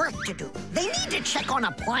plenty of work to do. They need to check on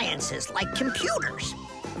appliances like computers,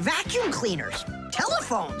 vacuum cleaners,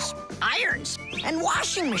 telephones, irons, and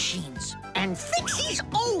washing machines. And Fixies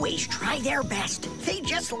always try their best. They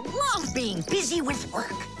just love being busy with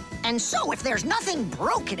work. And so if there's nothing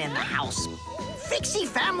broken in the house, Fixie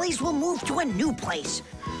families will move to a new place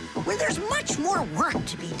where there's much more work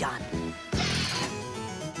to be done.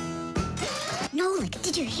 Nolik,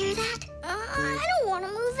 did you hear that? I don't want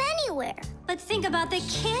to move anywhere. But think about the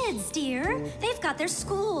kids, dear. They've got their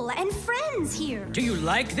school and friends here. Do you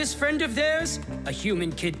like this friend of theirs? A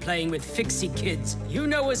human kid playing with Fixie kids. You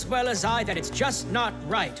know as well as I that it's just not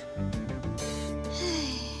right.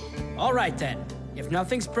 All right, then. If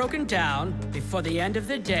nothing's broken down before the end of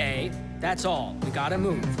the day, that's all. We gotta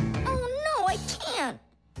move. Oh, no, I can't.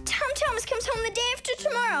 Tom Thomas comes home the day after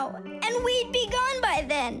tomorrow, and we'd be gone by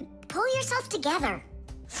then. Pull yourself together.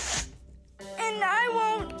 And I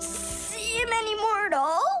won't see him anymore at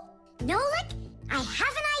all? Nolik, I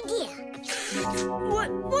have an idea.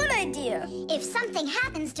 What idea? If something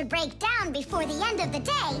happens to break down before the end of the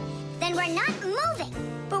day, then we're not moving.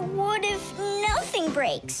 But what if nothing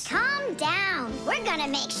breaks? Calm down. We're gonna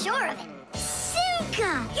make sure of it.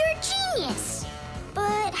 Simka, you're a genius.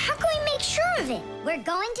 But how can we make sure of it? We're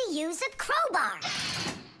going to use a crowbar.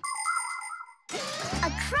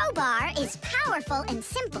 A crowbar is powerful and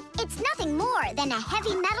simple. It's nothing more than a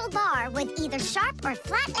heavy metal bar with either sharp or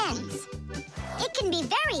flat ends. It can be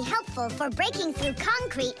very helpful for breaking through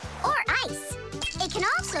concrete or ice. It can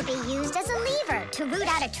also be used as a lever to root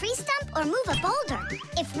out a tree stump or move a boulder.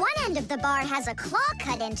 If one end of the bar has a claw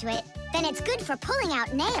cut into it, then it's good for pulling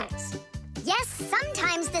out nails. Yes,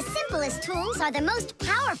 sometimes the simplest tools are the most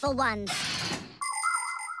powerful ones.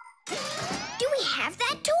 Do we have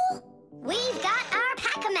that tool? We we've got our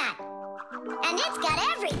pack-a-mat. And it's got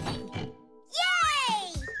everything.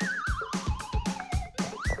 Yay!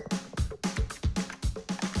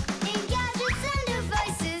 In gadgets and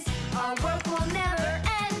devices, our work will never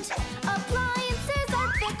end. Appliances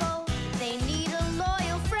are fickle, they need a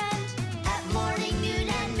loyal friend. At morning, noon,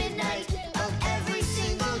 and midnight of every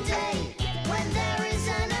single day. When there is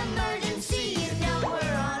an emergency, you know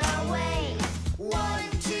we're on our way. 1,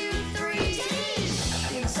 2, 3.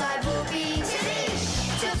 Inside we'll be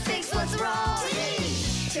to fix what's wrong.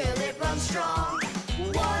 Till it runs strong.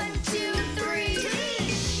 1, 2,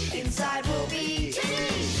 3. Inside we'll be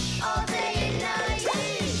all day and night.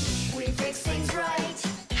 We fix things right.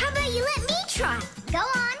 How about you let me try? Go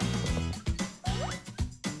on.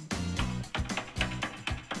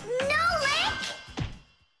 Nolik!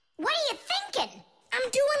 What are you thinking? I'm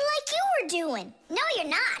doing like you were doing. No, you're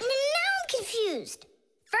not. Now I'm confused.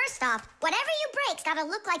 First off, whatever you break's gotta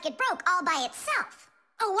look like it broke all by itself.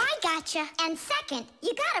 Oh, I gotcha. And second,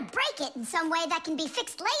 you gotta break it in some way that can be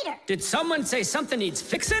fixed later. Did someone say something needs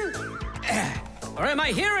fixing? Or am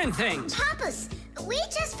I hearing things? Papus, we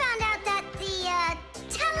just found out that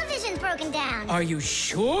the television's broken down. Are you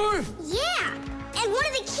sure? Yeah, and one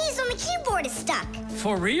of the keys on the keyboard is stuck.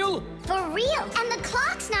 For real? For real. And the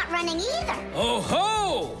clock's not running either. Oh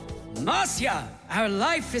ho! Masiya, our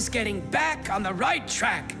life is getting back on the right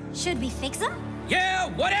track. Should we fix them? Yeah,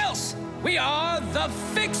 what else? We are the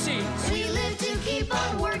Fixies. We live to keep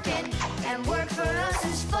on working, and work for us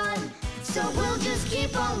is fun. So we'll just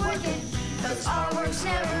keep on working, 'cause our work's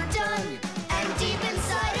never done. And deep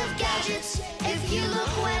inside of gadgets, if you look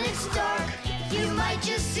when it's dark, you might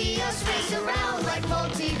just see us race around like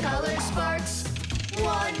multicolored sparks.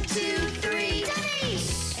 1, 2, 3.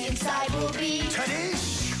 Inside we'll be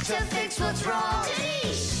to fix what's wrong.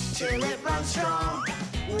 Till it runs strong.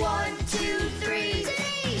 1, 2, 3.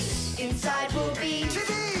 Inside we'll be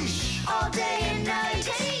all day and night.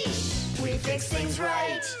 We fix things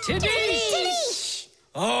right. Tidish!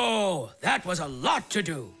 Oh, that was a lot to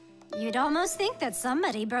do. You'd almost think that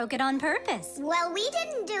somebody broke it on purpose. Well, we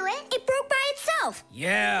didn't do it. It broke by itself.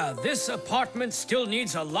 Yeah, this apartment still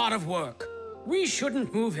needs a lot of work. We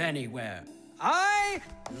shouldn't move anywhere. I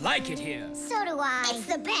like it here. So do I. It's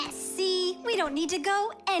the best. See, we don't need to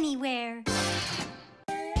go anywhere.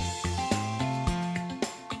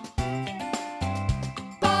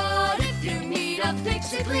 But if you meet a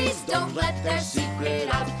Fixie, please don't let their secret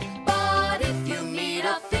out.